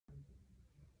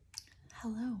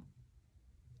Hello.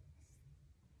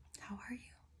 How are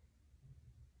you?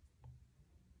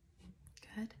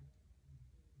 Good.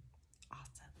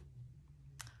 Awesome.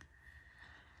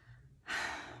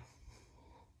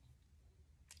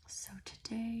 So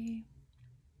today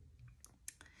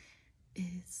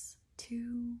is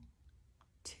 2/2/22.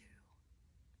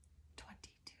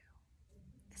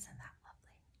 Isn't that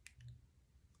lovely?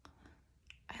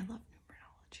 I love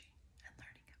numerology and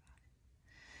learning about it.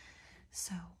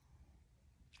 So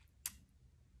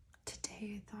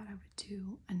today I thought I would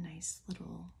do a nice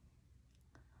little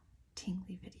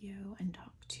tingly video and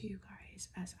talk to you guys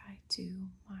as I do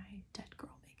my dead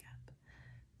girl makeup.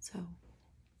 So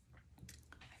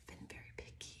I've been very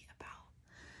picky about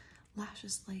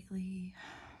lashes lately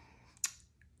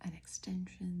and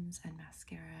extensions and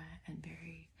mascara, and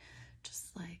very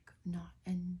just like not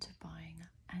into buying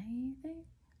anything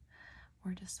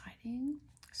or deciding.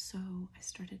 So I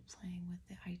started playing with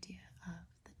the idea of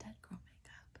the dead girl makeup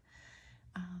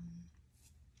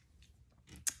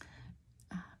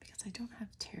because I don't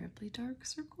have terribly dark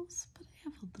circles, but I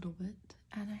have a little bit,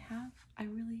 and I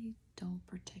really don't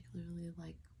particularly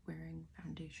like wearing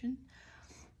foundation.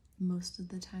 Most of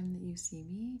the time that you see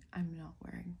me, I'm not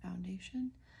wearing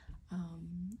foundation.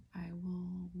 I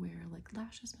will wear like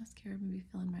lashes, mascara, maybe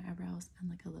fill in my eyebrows, and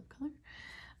like a lip color.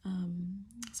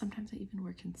 Sometimes I even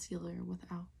wear concealer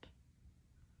without,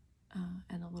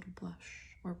 and a little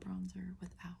blush or bronzer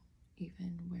without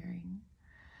even wearing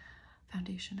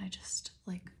foundation. I just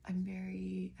like,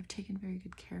 I've taken very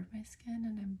good care of my skin,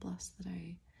 and I'm blessed that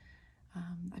I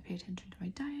pay attention to my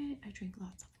diet. I drink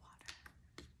lots of water.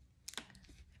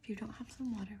 If you don't have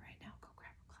some water right now, go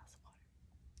grab a glass of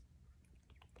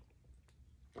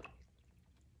water.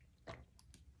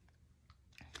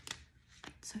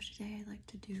 So today I like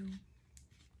to do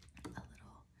a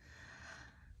little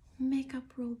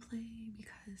makeup role play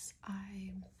because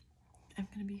I am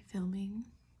going to be filming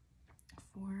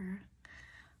for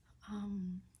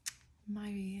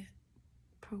my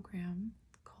program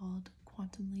called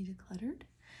Quantumly Decluttered,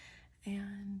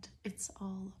 and it's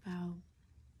all about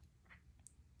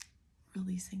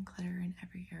releasing clutter in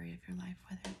every area of your life,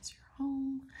 whether it's your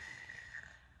home,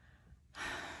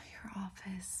 your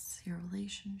office, your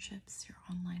relationships, your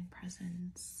online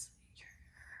presence, your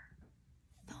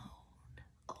phone,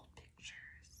 old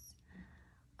pictures,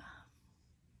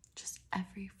 just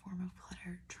every form of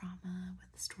clutter, trauma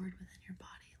stored within your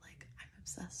body. Like, I'm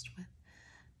obsessed with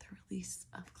the release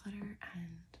of clutter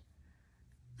and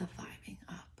the vibing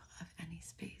up of any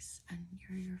space, and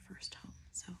you're your first home.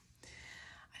 So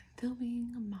I'm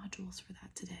filming modules for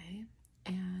that today,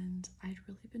 and I'd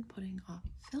really been putting off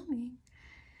filming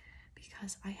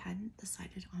because I hadn't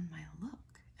decided on my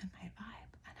look and my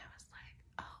vibe, and I was like,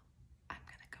 oh, I'm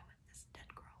gonna go with this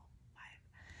dead girl vibe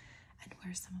and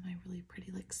wear some of my really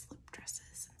pretty like slip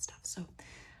dresses and stuff. So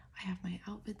I have my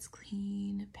outfits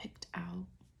clean, picked out.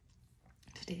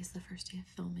 Today's the first day of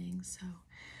filming, so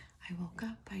I woke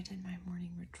up, I did my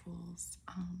morning rituals,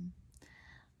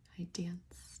 I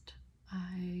danced,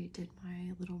 I did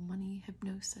my little money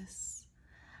hypnosis,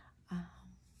 I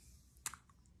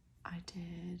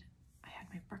had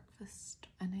my breakfast,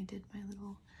 and I did my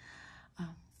little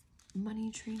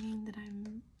money training that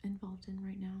I'm involved in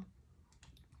right now.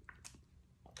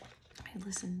 I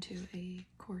listened to a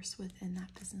course within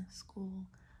that business school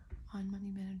on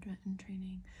money management and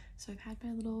training. So I've had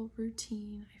my little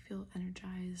routine. I feel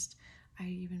energized. I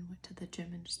even went to the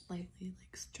gym and just lightly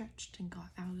like stretched and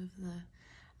got out of the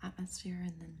atmosphere,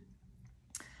 and then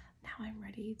now I'm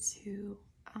ready to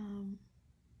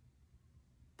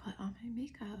put on my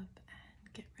makeup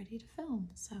and get ready to film.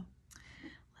 So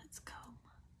let's comb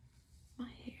my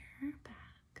hair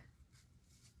back.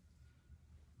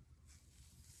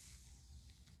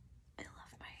 I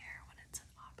love my hair when it's an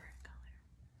auburn color.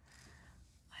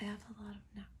 I have a lot of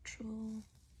natural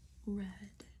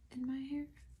red in my hair,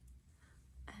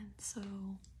 and so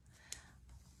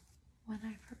when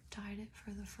I dyed it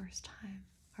for the first time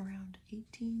around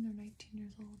 18 or 19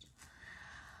 years old,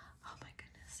 oh my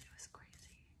goodness, it was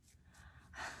crazy.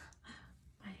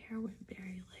 My hair went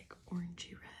very like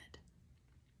orangey red,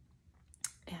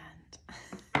 and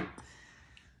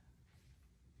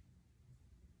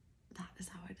that is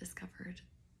how I discovered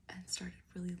and started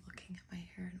really looking at my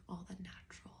hair and all the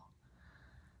natural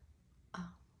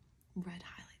red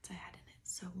highlights I had in it.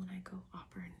 So when I go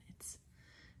auburn, it's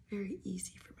very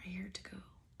easy for my hair to go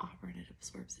auburn. It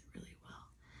absorbs it really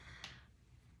well.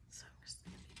 So I'm just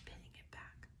going to be pinning it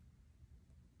back.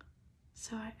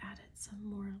 So I added some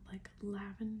more like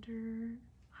lavender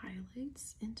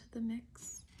highlights into the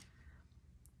mix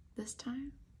this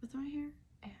time with my hair,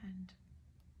 and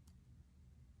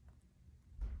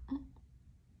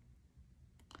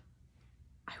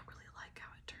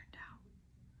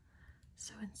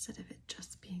instead of it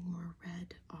just being more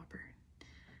red auburn.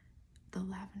 The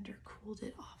lavender cooled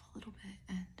it off a little bit,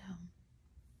 and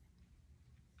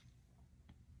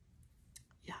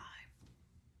yeah, I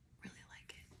really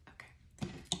like it. Okay,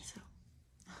 so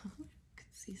you can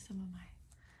see some of my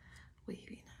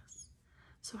waviness.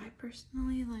 So I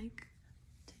personally like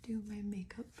to do my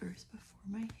makeup first before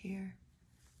my hair,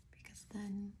 because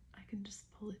then I can just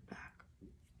pull it back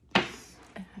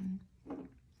and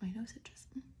my nose itches.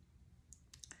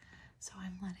 So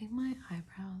I'm letting my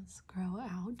eyebrows grow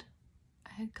out.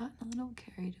 I had gotten a little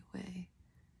carried away,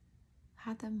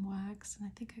 had them waxed, and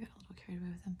I think I got a little carried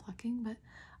away with them plucking, but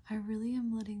I really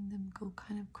am letting them go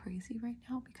kind of crazy right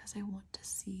now because I want to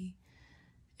see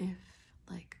if,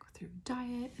 like, through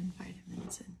diet and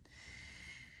vitamins and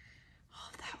all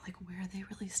of that, like, where they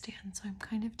really stand. So I'm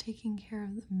kind of taking care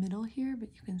of the middle here, but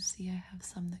you can see I have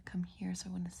some that come here, so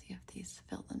I want to see if these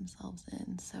fill themselves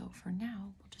in. So for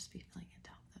now, we'll just be filling it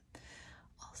down with them.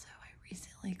 Also, I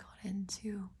recently got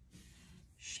into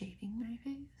shaving my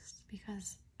face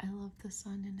because I love the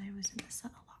sun, and I was in the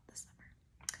sun a lot this summer,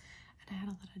 and I had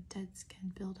a lot of dead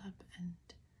skin build up, and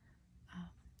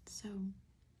so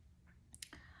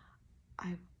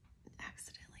I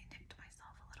accidentally nicked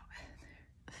myself a little bit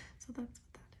there. So that's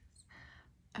what that is.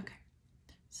 Okay,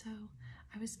 so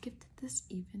I was gifted this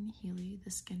Even Healy,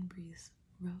 the Skin Breeze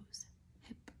Rose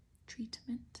Hip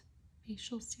Treatment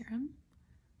Facial Serum,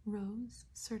 Rose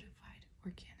Certified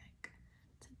Organic.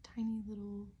 It's a tiny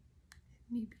little,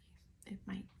 maybe it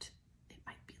might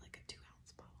be like a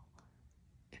 2-ounce bottle,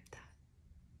 if that.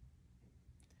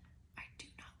 I do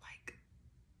not like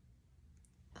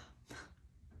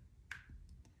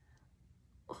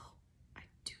oh, I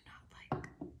do not like,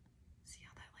 see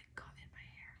how that like got in my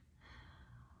hair.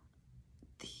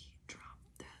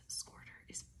 The squirter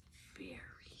is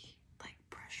very like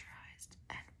pressurized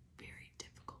and very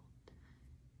difficult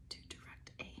to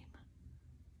direct aim,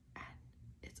 and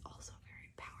it's also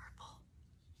very powerful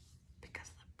because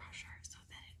of the pressure, so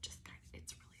then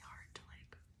it's really hard to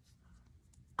like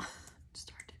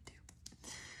start to do.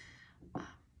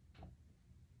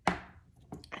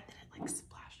 And then it like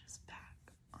splashes back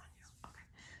on you. Okay,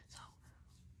 so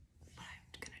what I'm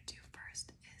gonna do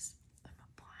first is I'm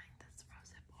applying this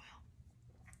rosehip oil.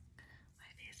 My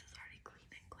face is already clean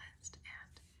and cleansed,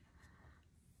 and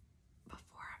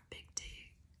before a big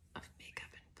day of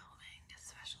makeup and filming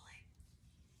especially,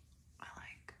 I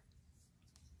like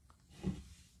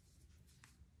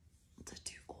to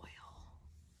do oil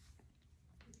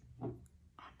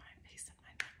on my face and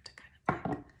my neck to kind of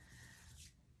like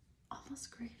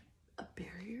almost create a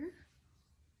barrier.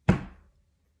 Oh.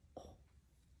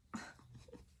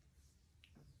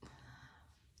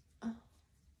 Oh.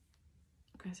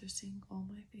 You guys are seeing all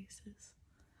my faces.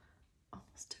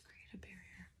 Almost to create a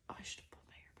barrier. Oh, I should have pulled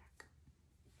my hair back.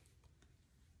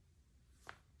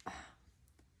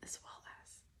 As well as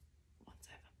once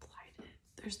I've applied it,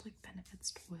 there's like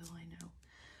benefits to oil, I know.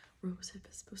 Rosehip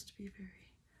is supposed to be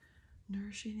very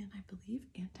nourishing and I believe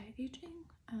anti-aging,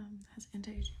 has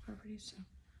anti-aging properties, so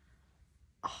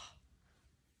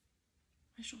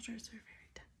my shoulders are very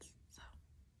tense, so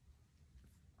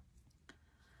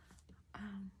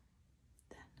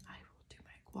then I will do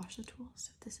my gua sha tool.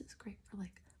 So this is great for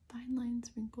like fine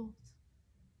lines, wrinkles,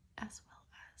 as well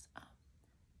as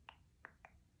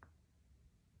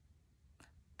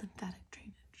lymphatic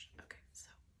drainage. Okay, so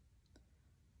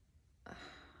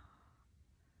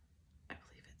I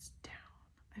believe it's down.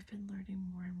 I've been learning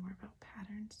more and more about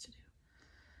patterns to do.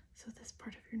 So this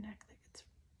part of your neck that gets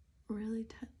really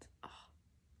tense, or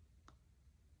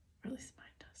at least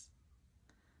mine does.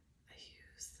 I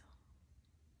use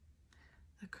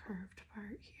the curved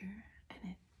part here, and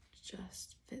it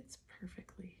just fits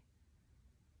perfectly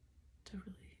to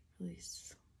really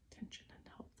release tension and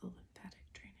help the lymphatic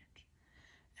drainage.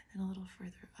 And then a little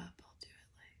further up, I'll do it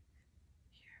like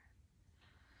here.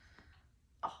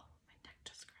 Oh, my neck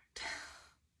just cracked.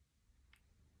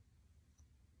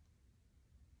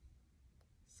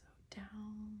 So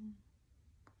down.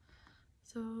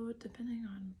 So depending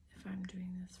on if I'm doing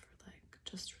this for like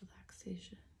just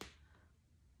relaxation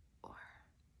or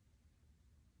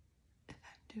if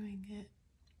I'm doing it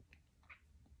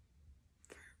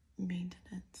for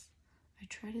maintenance, I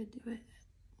try to do it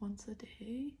once a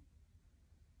day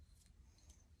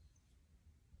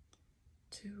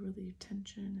to relieve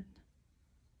tension and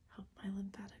help my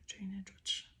lymphatic drainage,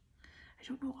 which I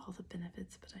don't know all the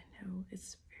benefits, but I know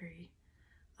it's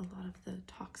a lot of the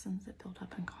toxins that build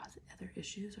up and cause other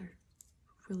issues are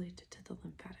related to the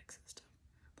lymphatic system.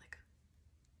 Like,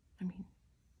 I mean,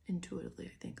 intuitively,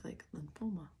 I think like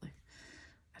lymphoma. Like,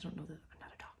 I don't know that, I'm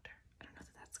not a doctor. I don't know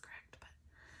that that's correct, but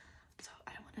so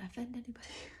I don't want offend anybody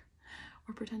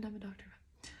or pretend I'm a doctor,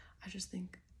 but I just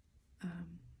think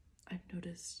I've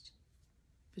noticed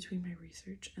between my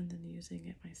research and then using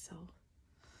it myself,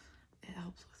 it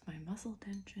helps with my muscle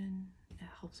tension, it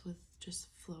helps with just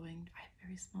flowing. I have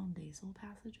very small nasal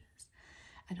passages,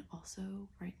 and also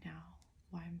right now,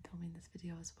 why I'm filming this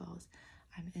video as well, is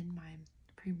I'm in my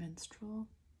premenstrual,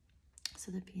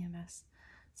 so the PMS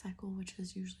cycle, which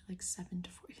is usually like 7 to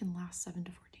 4, it can last 7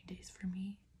 to 14 days. For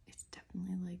me, it's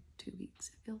definitely like 2 weeks,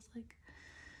 it feels like.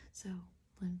 So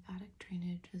lymphatic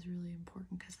drainage is really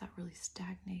important because that really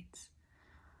stagnates.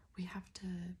 We have to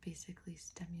basically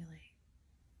stimulate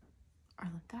our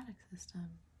lymphatic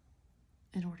system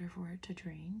in order for it to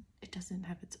drain. It doesn't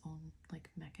have its own like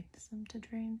mechanism to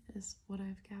drain, is what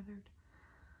I've gathered.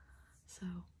 So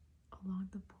along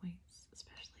the points,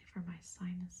 especially for my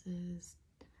sinuses,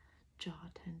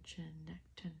 jaw tension, neck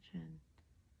tension,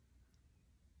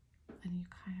 and you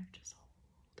kind of just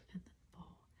hold and then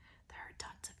pull. There are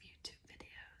tons of YouTube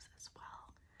videos as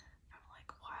well from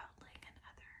like Wildling and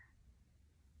other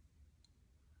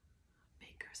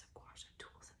makers of gua sha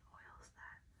tools and oils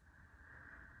that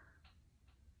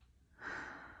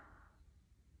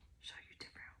show you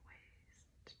different ways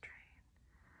to drain.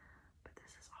 But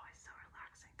this is always so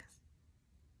relaxing because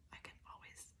I can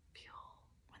always feel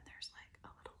when there's like a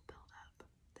little buildup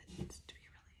that needs to be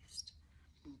released.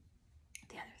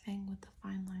 The other thing with the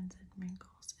fine lines and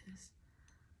wrinkles is,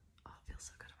 oh, it feels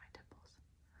so good on my temples.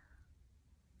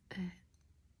 It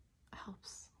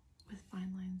helps with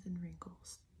fine lines and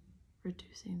wrinkles,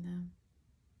 reducing them.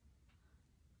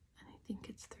 And I think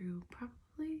it's through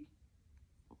probably,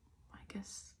 I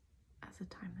guess, as a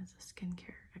time as a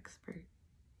skincare expert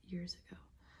years ago,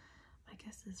 my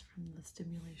guess is from the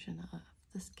stimulation of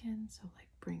the skin, so like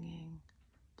bringing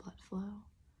blood flow,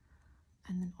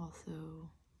 and then also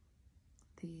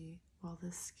while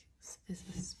this is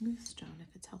a smooth stone,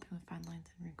 if it's helping with fine lines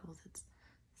and wrinkles, it's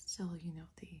still, you know,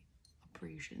 the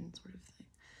abrasion sort of thing.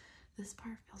 This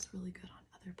part feels really good on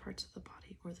other parts of the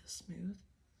body, or the smooth.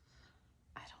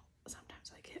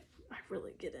 Sometimes I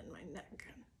really get in my neck,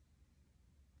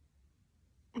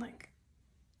 and like,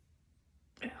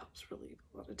 it helps relieve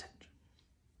a lot of tension.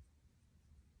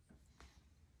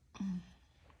 I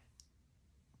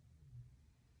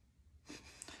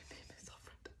made myself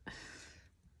red.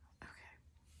 Okay.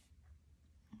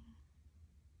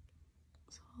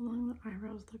 So along the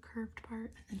eyebrows, the curved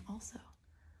part, and then also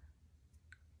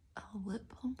a lip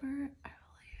plumper. I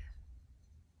believe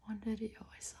one video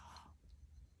I saw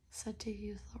said to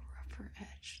use the rougher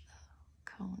edge, the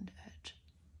coned edge,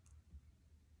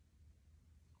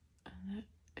 and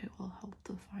it will help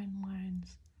the fine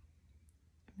lines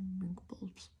and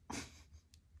wrinkles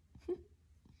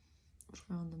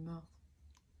around the mouth.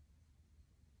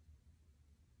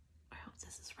 I hope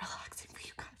this is relaxing for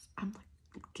you guys. I'm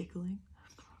like giggling.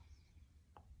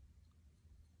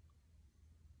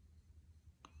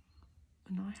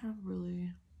 And I have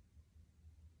really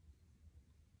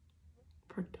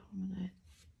predominant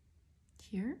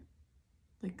here,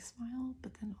 like smile,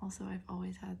 but then also I've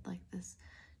always had like this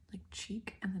like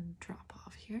cheek and then drop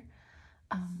off here,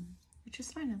 which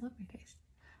is fine. I love my face,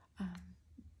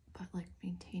 but like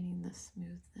maintaining the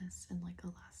smoothness and like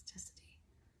elasticity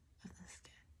of the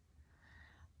skin.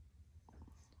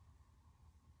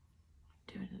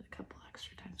 I'm doing it a couple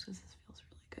extra times because this feels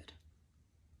really good.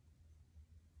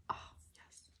 Oh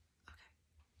yes. Okay.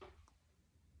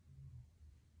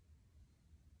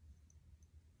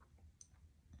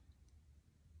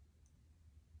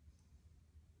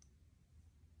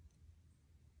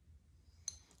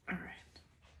 All right.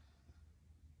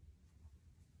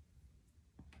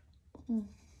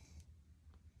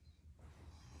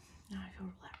 Now I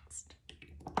feel relaxed.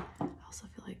 I also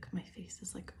feel like my face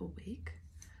is like awake.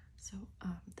 So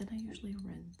then I usually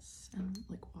rinse and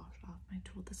like wash off my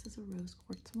tool. This is a rose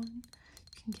quartz one.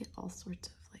 You can get all sorts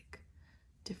of like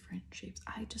different shapes.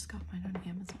 I just got mine on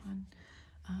Amazon.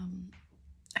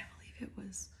 I believe it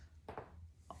was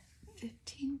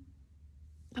 $15.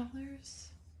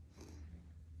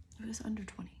 It was under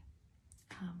 20.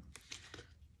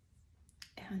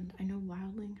 And I know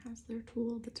Wildling has their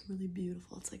tool that's really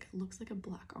beautiful. It's like, it looks like a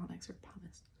black onyx or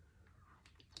pumice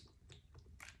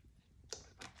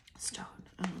stone.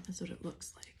 Is what it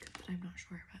looks like, but I'm not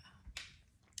sure. But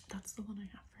that's the one I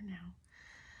have for now.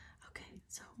 Okay,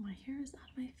 so my hair is out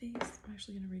of my face. I'm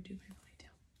actually gonna redo my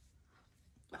ponytail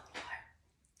a little higher.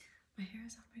 My hair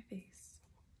is out of my face.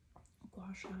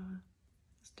 Gua sha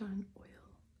is done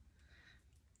oil,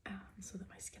 so that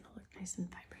my skin will look nice and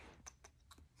vibrant.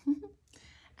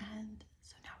 And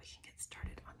so now we can get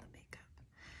started on the makeup.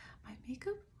 My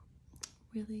makeup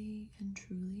really and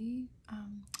truly,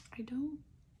 I don't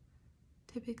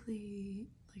typically,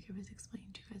 like I was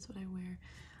explaining to you guys what I wear.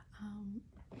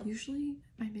 Usually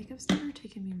my makeup's never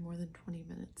taken me more than 20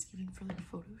 minutes, even for like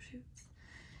photo shoots,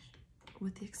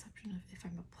 with the exception of if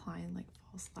I'm applying like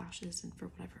false lashes and for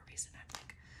whatever reason I'm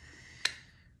like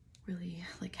really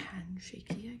like hand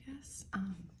shaky, I guess.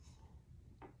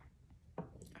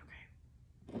 Okay.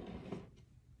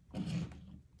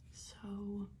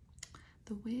 So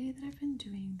the way that I've been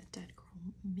doing the dead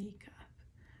girl makeup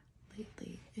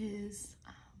lately is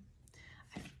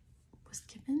I was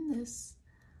given this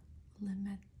Le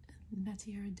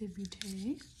Metier de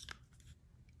Beauté,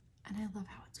 and I love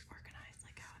how it's organized,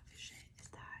 like how efficient is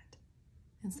that?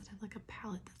 Instead of like a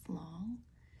palette that's long,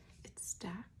 it's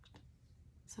stacked.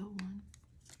 So 1,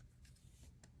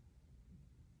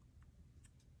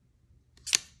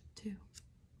 2,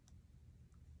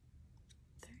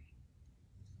 3,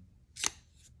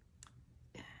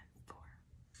 and 4.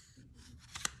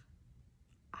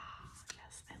 Ah,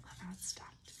 yes, I love how it's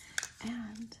stacked.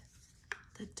 And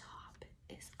the top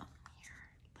is a mirror,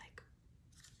 like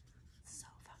so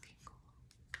fucking cool.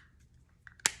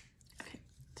 Okay,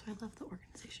 so I love the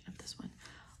organization of this one.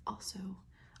 Also,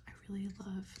 I really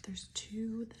love, there's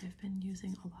 2 that I've been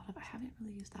using a lot of. I haven't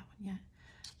really used that one yet,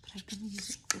 but I've been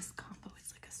using this combo.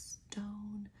 It's like a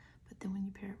stone, but then when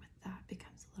you pair it with that, it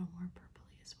becomes a little more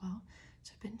purpley as well.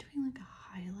 So I've been doing like a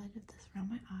highlight of this around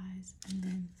my eyes, and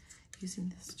then using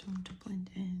this stone to blend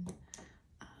in.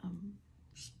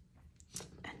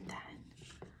 And then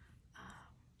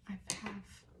I have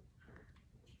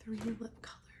 3 lip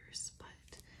colors,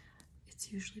 but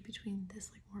it's usually between this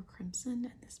like more crimson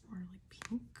and this more like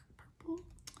pink purple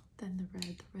than the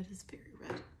red. The red is very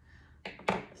red.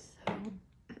 So,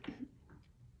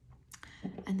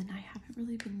 and then I haven't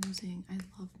really been using, I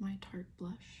love my Tarte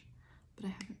blush, but I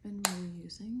haven't been really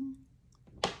using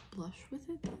blush with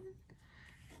it then.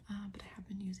 But I have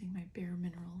been using my Bare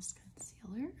Minerals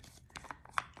concealer.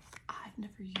 I've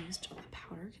never used a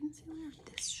powder concealer.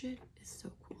 This shit is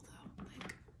so cool though.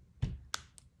 Like,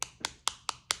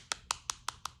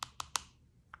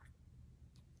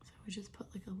 so we just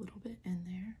put like a little bit in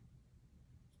there.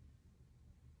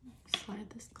 Slide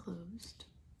this closed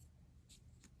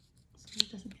so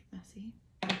it doesn't get messy.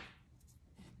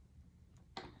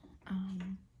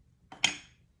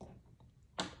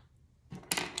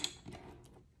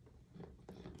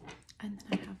 And then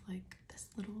I have like this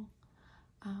little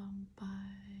by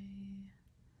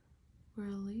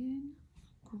Guerlain.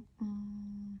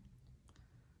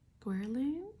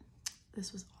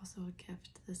 This was also a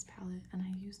gift, this palette, and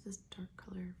I used this dark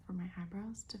color for my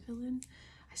eyebrows to fill in.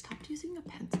 I stopped using a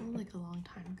pencil like a long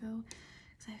time ago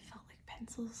because I felt like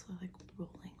pencils were like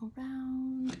rolling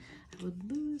around. I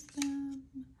would lose them.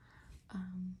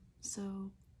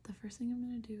 So the first thing I'm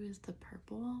going to do is the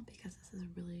purple, because this is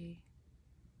really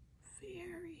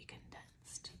very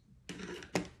condensed.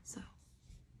 So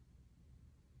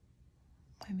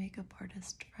my makeup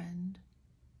artist friend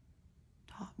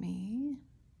taught me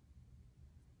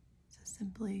to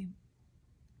simply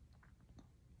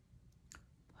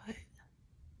put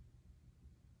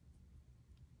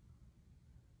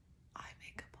eye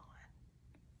makeup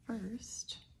on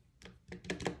first,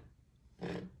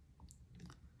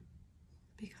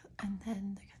 and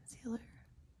then the concealer,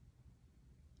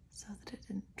 so that it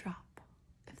didn't drop.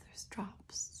 If there's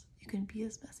drops, you can be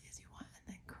as messy as you want and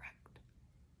then correct.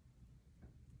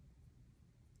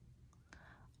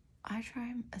 I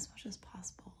try as much as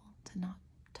possible to not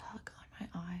tug on my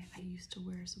eye. I used to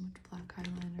wear so much black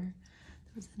eyeliner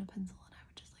that was in a pencil, and I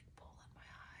would just like pull on my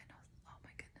eye, and I was, oh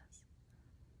my goodness.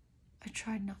 I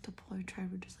tried not to pull. I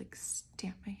tried to just like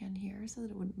stamp my hand here so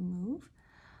that it wouldn't move.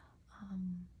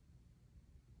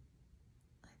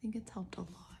 I think it's helped a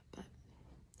lot, but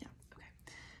yeah, okay.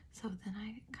 So then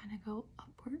I kind of go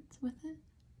upwards with it,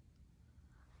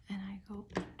 and I go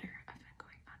under. I've been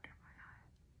going under my eye.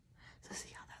 So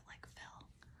see how that like fell?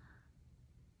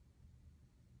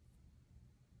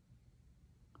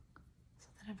 So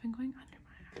then I've been going under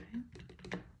my eye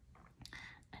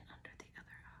and under the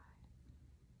other eye.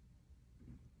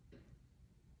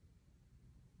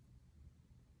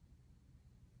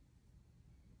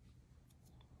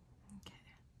 Okay.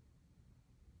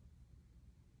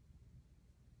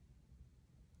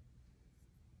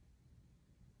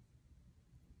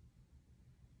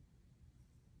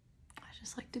 I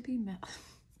just like to be I'm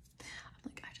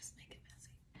like, I just make it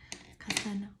messy. Because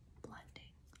then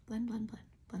blending. Blend, blend, blend,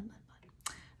 blend, blend, blend.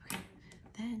 Okay.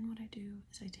 Then what I do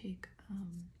is I take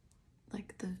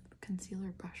like the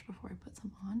concealer brush before I put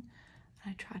some on, and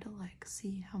I try to like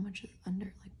see how much is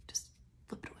under, like just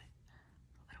flip it away.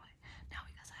 Now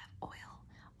because I have oil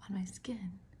on my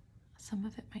skin, some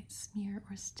of it might smear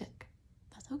or stick.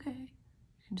 That's okay.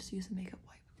 You can just use a makeup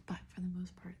wipe, but for the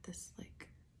most part, this like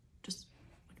just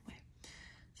went away.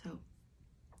 So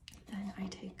then I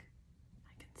take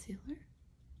my concealer.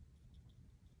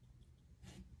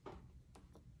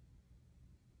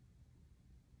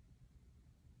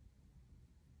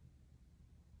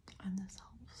 And this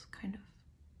helps kind of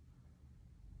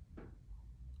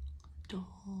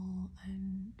dull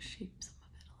and shape some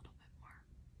of it a little bit more.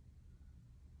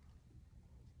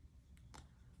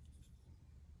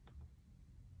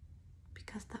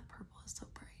 Because that purple is so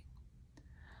bright,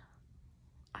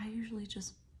 I usually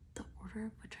just, the order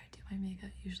of which I do my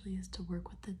makeup usually is to work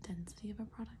with the density of a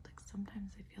product. Like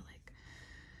sometimes I feel like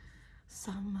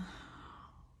some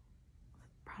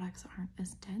products aren't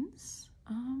as dense,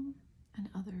 and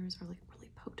others are like really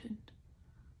potent.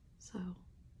 So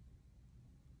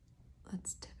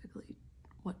that's typically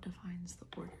what defines the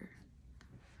order.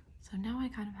 So now I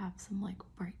kind of have some like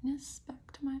brightness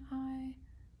back to my eye,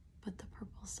 but the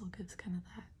purple still gives kind of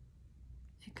that,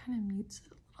 it kind of mutes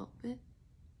it a little bit,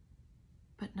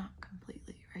 but not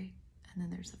completely, right? And then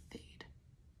there's a fade.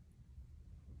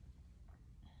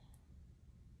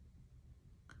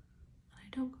 And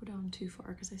I don't go down too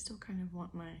far because I still kind of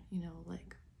want my, you know,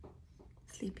 like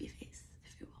sleepy face,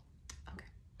 if you will.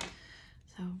 Okay,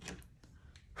 so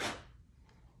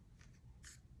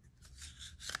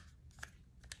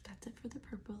that's it for the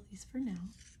purple, at least for now.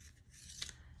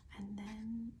 And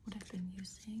then what I've been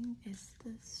using is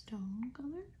the stone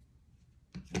color.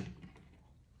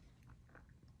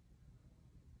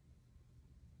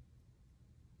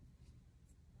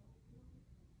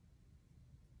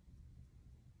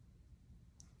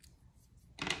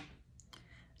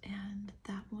 And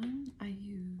that one I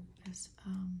use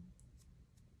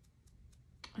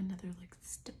another like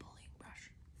stippling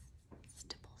brush.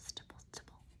 Stipple, stipple,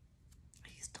 stipple. I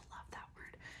used to love that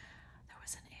word. There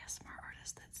was an ASMR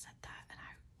artist that said that, and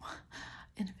I,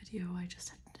 in a video I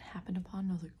just happened upon,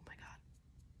 and I was like, oh my god,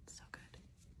 so good.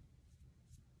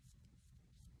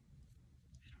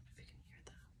 I don't know if you can hear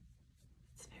that.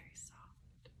 It's very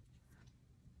soft.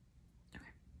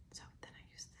 Okay, so then I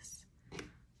use this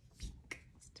pink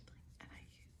stippling, and I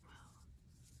will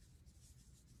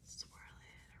swirl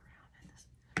it around in this.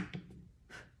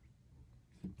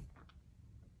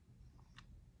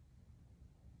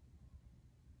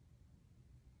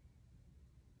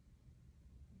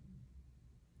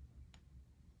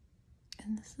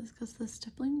 And this is because the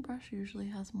stippling brush usually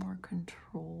has more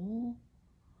control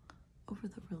over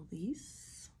the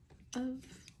release of,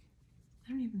 I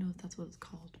don't even know if that's what it's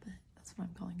called, but that's what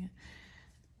I'm calling it.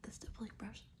 The stippling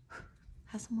brush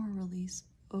has more release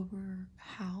over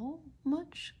how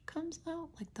much comes out,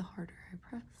 like the harder I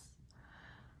press.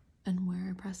 And where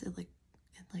I press it,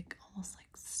 like almost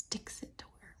like sticks it to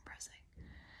where I'm pressing.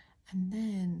 And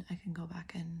then I can go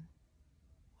back in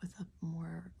with a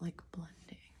more like blending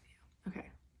view. Okay.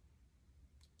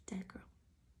 Dead girl.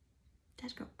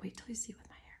 Dead girl. Wait till you see with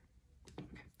my hair.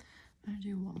 Okay. I'm gonna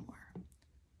do one more.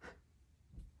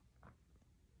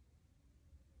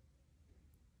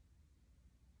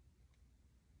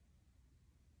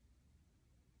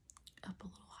 Up a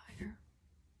little higher.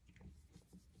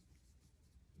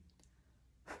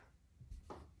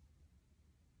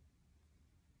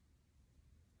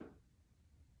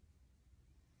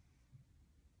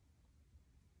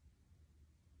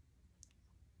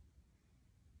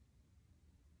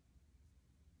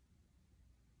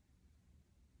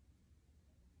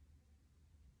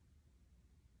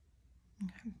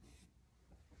 Okay.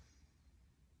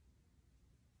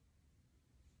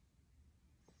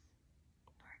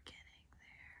 We're getting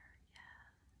there,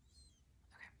 yes.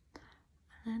 Okay.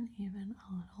 And then even a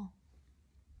little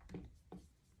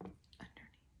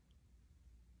underneath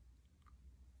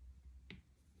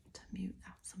to mute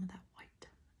out some of that white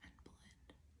and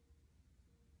blend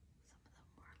some of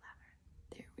the more lavender.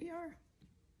 There we are.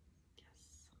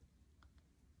 Yes.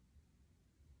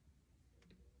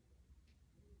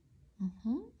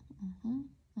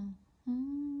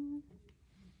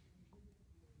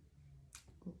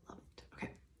 Loved.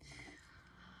 Okay.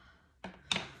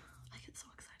 I get so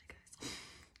excited, guys.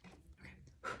 Okay.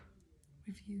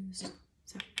 We've used,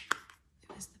 so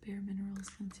it was the Bare Minerals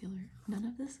concealer. None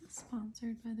of this is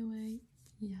sponsored, by the way,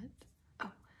 yet.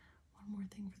 Oh, one more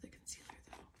thing for the concealer,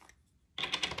 though.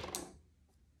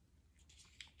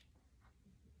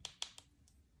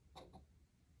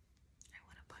 I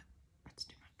would have put, that's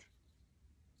too much.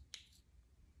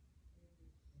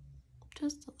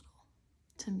 Just a little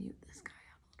to mute this guy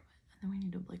out a little bit. And then we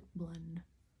need to like blend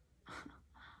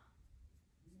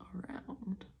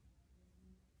around.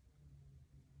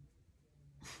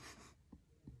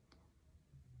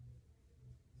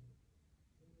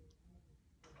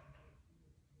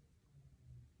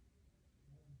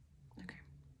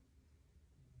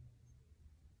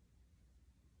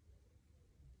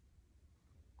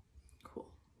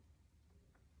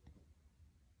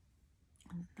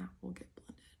 and that will get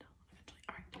blended eventually.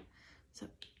 All right, so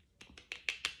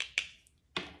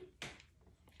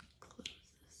close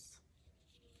this.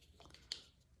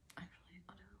 Actually,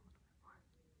 I'll do a little bit more.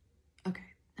 Okay,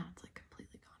 now it's like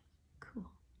completely gone. Cool.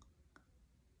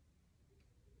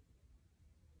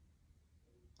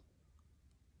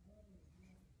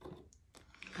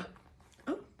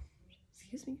 Oh,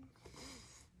 excuse me.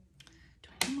 Do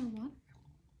I need more water?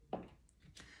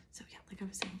 So yeah, like I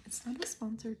was saying, it's not a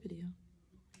sponsored video.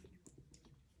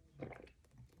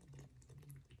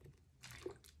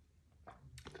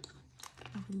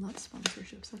 I would love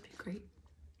sponsorships, that'd be great.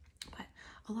 But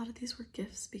a lot of these were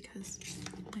gifts because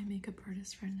my makeup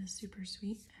artist friend is super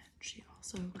sweet, and she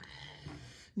also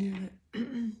knew that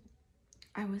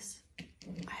I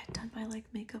had done my like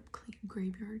makeup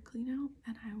graveyard clean out,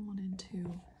 and I wanted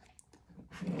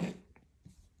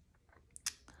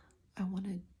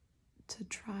to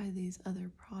try these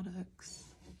other products.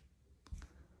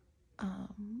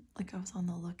 Like I was on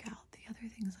the lookout. The other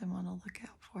things I'm on the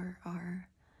lookout for are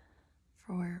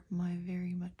for my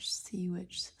very much Sea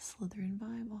Witch Slytherin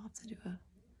vibe. I'll have to do a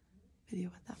video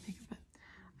with that makeup, but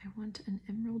I want an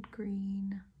emerald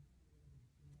green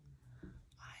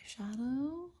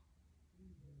eyeshadow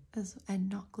and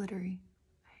not glittery.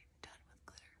 I'm done with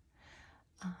glitter.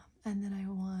 And then I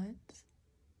want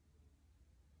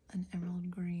an emerald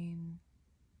green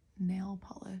nail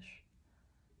polish.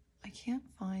 I can't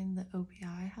find the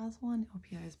OPI has one.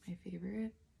 OPI is my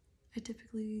favorite. I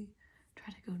typically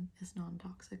try to go as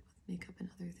non-toxic with makeup and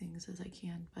other things as I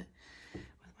can, but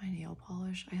with my nail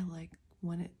polish, I like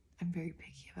when I'm very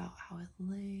picky about how it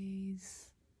lays,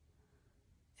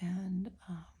 and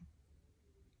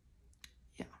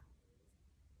yeah,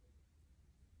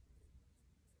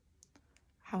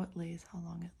 how it lays, how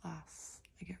long it lasts.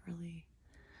 I get really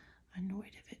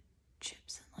annoyed if it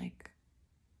chips in like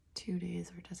 2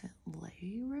 days or doesn't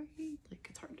lay right. Like,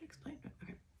 it's hard to explain, but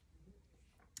okay.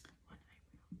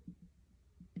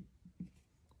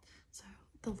 So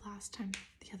the last time,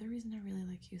 the other reason I really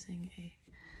like using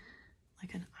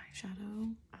an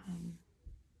eyeshadow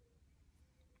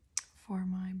for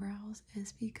my brows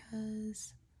is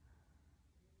because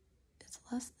it's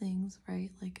less things,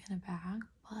 right, like in a bag,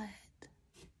 but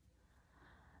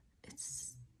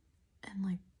it's, and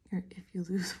like if you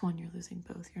lose one, you're losing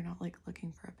both. You're not like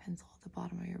looking for a pencil at the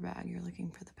bottom of your bag, you're looking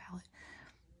for the palette.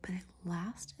 But it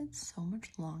lasted so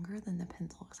much longer than the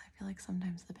pencil, because I feel like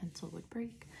sometimes the pencil would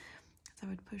break because I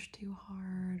would push too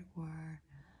hard, or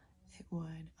it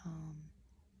would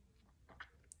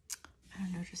I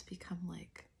don't know, just become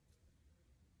like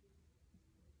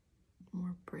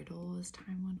more brittle as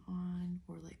time went on,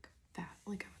 or like fat,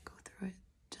 like I would go through it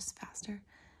just faster.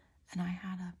 And I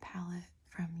had a palette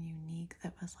from Unique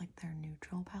that was like their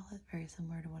neutral palette, very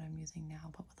similar to what I'm using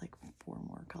now, but with like 4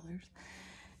 more colors.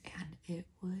 And it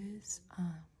was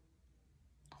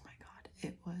oh my god,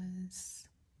 it was,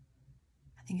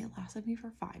 I think it lasted me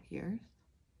for 5 years.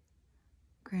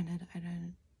 Granted,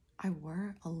 I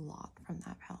wore a lot from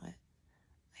that palette.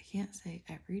 I can't say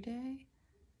every day,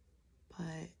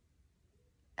 but,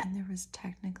 and there was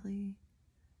technically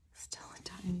still a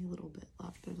tiny little bit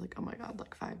left. I was like, oh my god,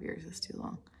 like 5 years is too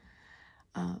long,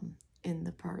 in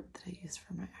the part that I used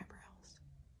for my eyebrows.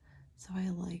 So I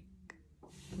like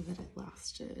that it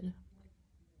lasted.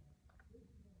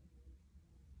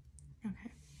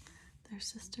 Okay, they're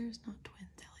sisters, not twins,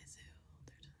 Ellie Zoo.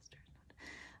 They're sisters, not.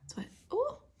 That's what.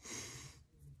 Oh,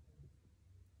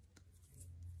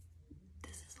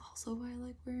 this is also why I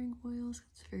like wearing oils.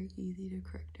 It's very easy to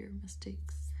correct your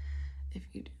mistakes if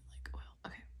you do like oil.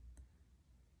 Okay.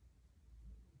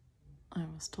 I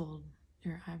was told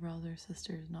your eyebrows are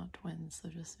sisters, not twins, so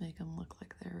just make them look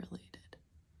like they're related.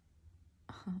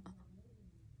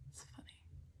 It's funny.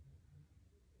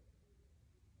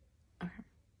 Okay.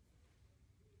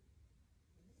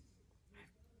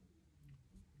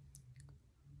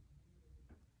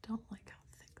 I don't like how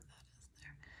thick that is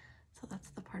there. So that's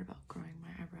the part about growing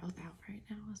my eyebrows out right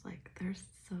now, is like they're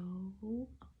so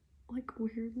like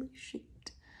weirdly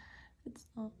shaped. It's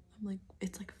not, I'm like,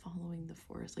 it's like following the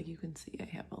forest. Like you can see I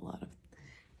have a lot of,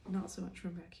 not so much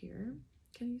from back here.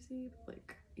 Can you see?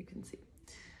 Like you can see.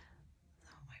 So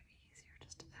it might be easier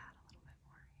just to add a little bit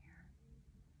more here.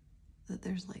 That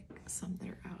there's like some that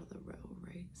are out of the row,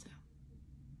 right? So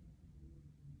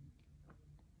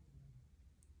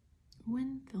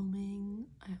when filming,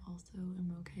 I also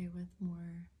am okay with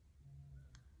more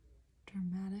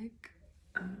dramatic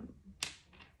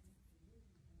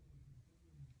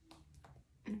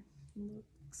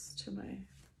looks to my,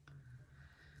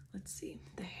 let's see,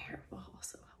 the hair will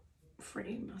also help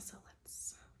frame, so let's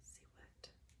see what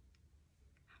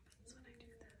happens when I do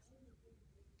this.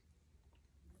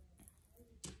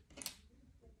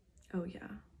 Oh yeah,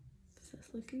 this is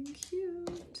looking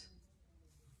cute.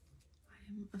 I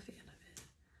am a fan of it.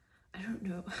 I don't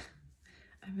know.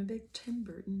 I'm a big Tim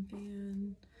Burton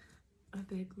fan, a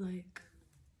big like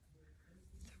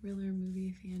thriller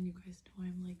movie fan. You guys know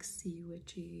I'm like sea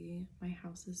witchy. My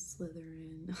house is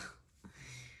Slytherin.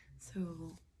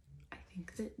 So I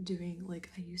think that doing like,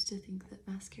 I used to think that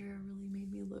mascara really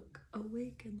made me look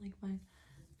awake and like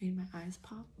made my eyes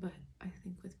pop, but I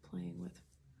think with playing with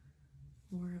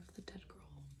more of the dead girl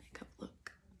makeup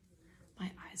look, my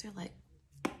eyes are like,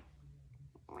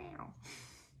 wow.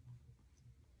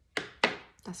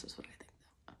 That's just what I think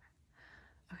though.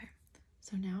 Okay. Okay.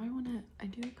 So now I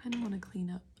do kind of want to clean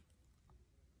up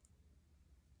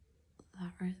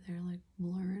that right there, like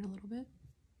blur it a little bit.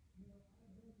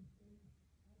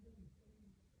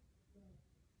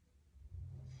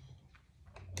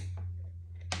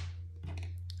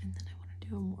 And then I want to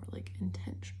do a more like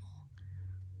intentional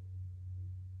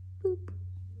boop,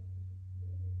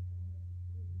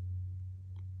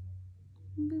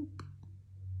 boop.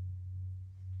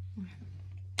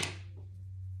 Okay.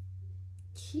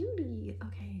 Cutie.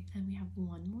 Okay, and we have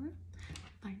one more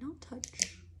final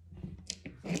touch,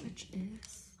 which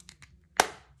is,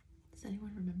 does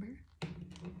anyone remember? The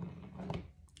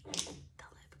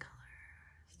lip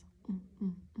colors.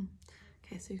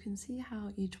 Okay, so you can see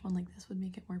how each one, like this would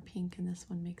make it more pink and this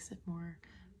one makes it more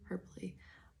purpley.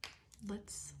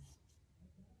 Let's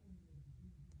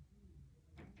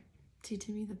see,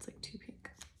 to me that's like too pink.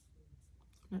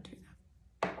 I'm not doing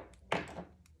that.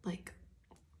 Like,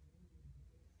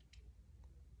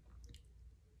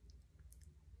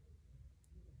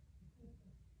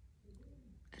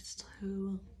 it's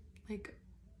too like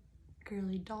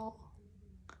girly doll.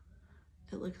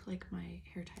 It looks like my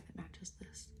hair tie that matches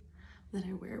this that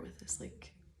I wear with this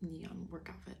like neon work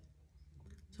outfit.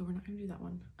 So we're not gonna do that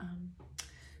one.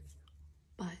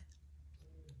 But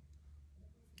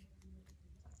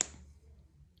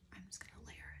I'm just gonna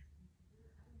layer it.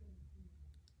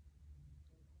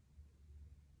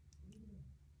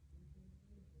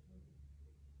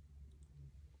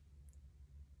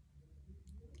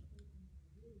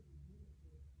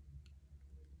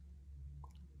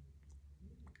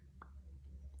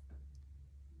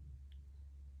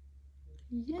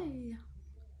 Yay!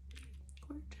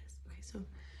 Gorgeous. Okay, so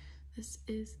this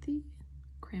is the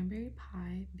Cranberry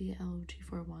Pie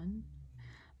BLG41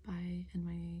 by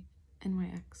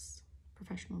NYX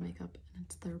Professional Makeup, and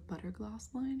it's their Butter Gloss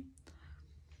line.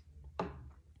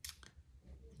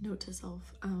 Note to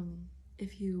self,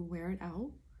 if you wear it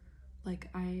out, like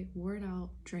I wore it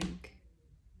out, drank,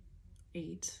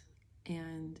 ate,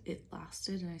 and it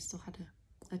lasted, and I still had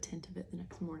a tint of it the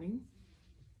next morning.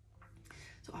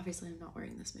 So obviously I'm not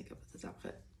wearing this makeup with this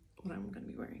outfit. What I'm going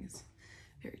to be wearing is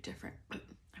very different, but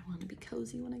I want to be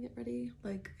cozy when I get ready.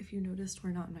 Like, if you noticed,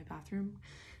 we're not in my bathroom.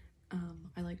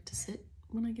 I like to sit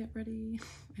when I get ready.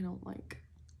 I don't like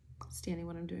standing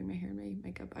when I'm doing my hair and my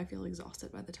makeup. I feel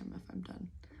exhausted by the time I'm done.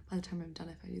 By the time I'm done,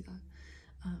 if I do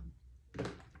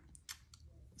that.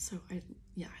 So I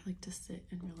like to sit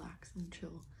and relax and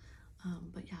chill.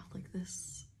 But yeah, like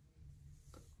this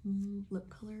lip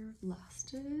color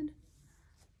lasted.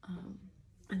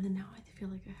 And then now I feel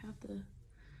like I have the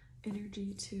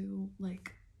energy to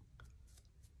like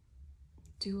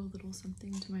do a little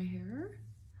something to my hair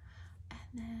and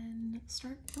then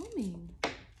start filming.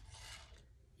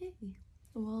 Yay.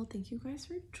 Well, thank you guys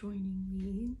for joining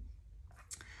me.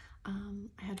 I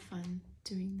had fun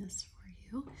doing this for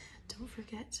you. Don't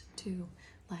forget to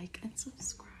like and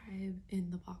subscribe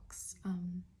in the box,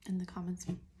 in the comments.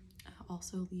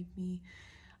 Also leave me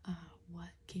what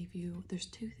gave you, there's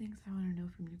two things I want to know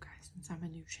from you guys. Since I'm a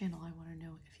new channel, I want to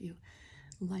know if you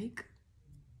like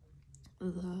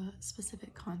the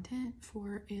specific content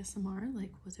for ASMR.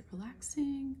 Like, was it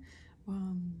relaxing?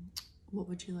 What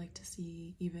would you like to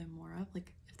see even more of?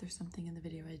 Like, if there's something in the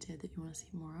video I did that you want to see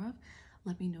more of,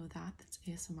 let me know that. That's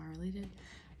ASMR related.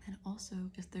 And also,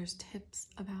 if there's tips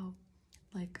about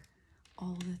like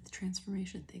all the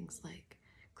transformation things, like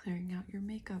clearing out your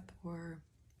makeup, or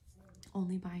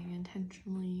only buying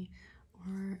intentionally,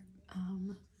 or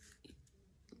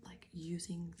like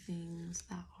using things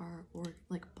that are, or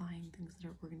like buying things that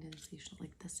are organizational,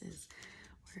 like this is,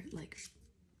 where it like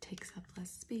takes up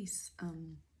less space,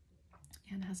 and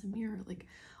has a mirror, like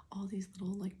all these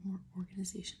little like more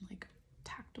organization, like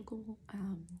tactical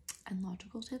and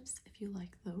logical tips. If you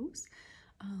like those,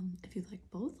 if you like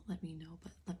both, let me know,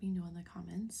 but let me know in the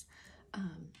comments,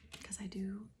 because I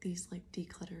do these like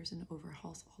declutters and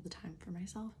overhauls all the time for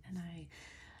myself, and I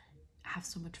have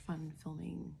so much fun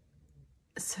filming.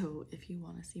 So if you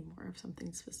want to see more of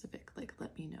something specific, like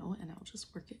let me know and I'll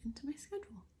just work it into my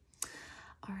schedule.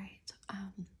 All right.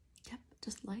 Yep.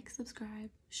 Just like, subscribe,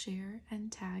 share,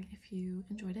 and tag if you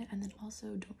enjoyed it, and then also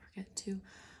don't forget to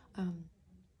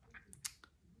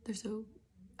there's a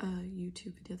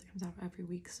YouTube video that comes out every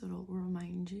week, so it'll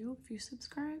remind you if you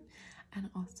subscribe. And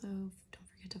also, don't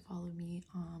forget to follow me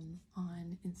on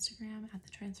Instagram at the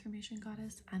Transformation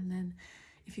Goddess. And then,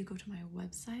 if you go to my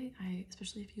website,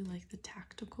 especially if you like the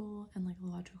tactical and like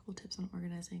logical tips on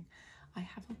organizing, I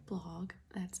have a blog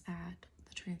that's at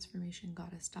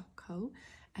thetransformationgoddess.co,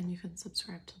 and you can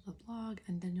subscribe to the blog,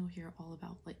 and then you'll hear all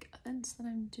about like events that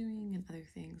I'm doing and other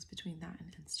things between that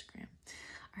and Instagram.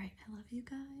 All right, I love you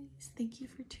guys. Thank you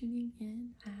for tuning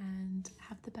in, and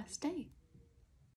have the best day.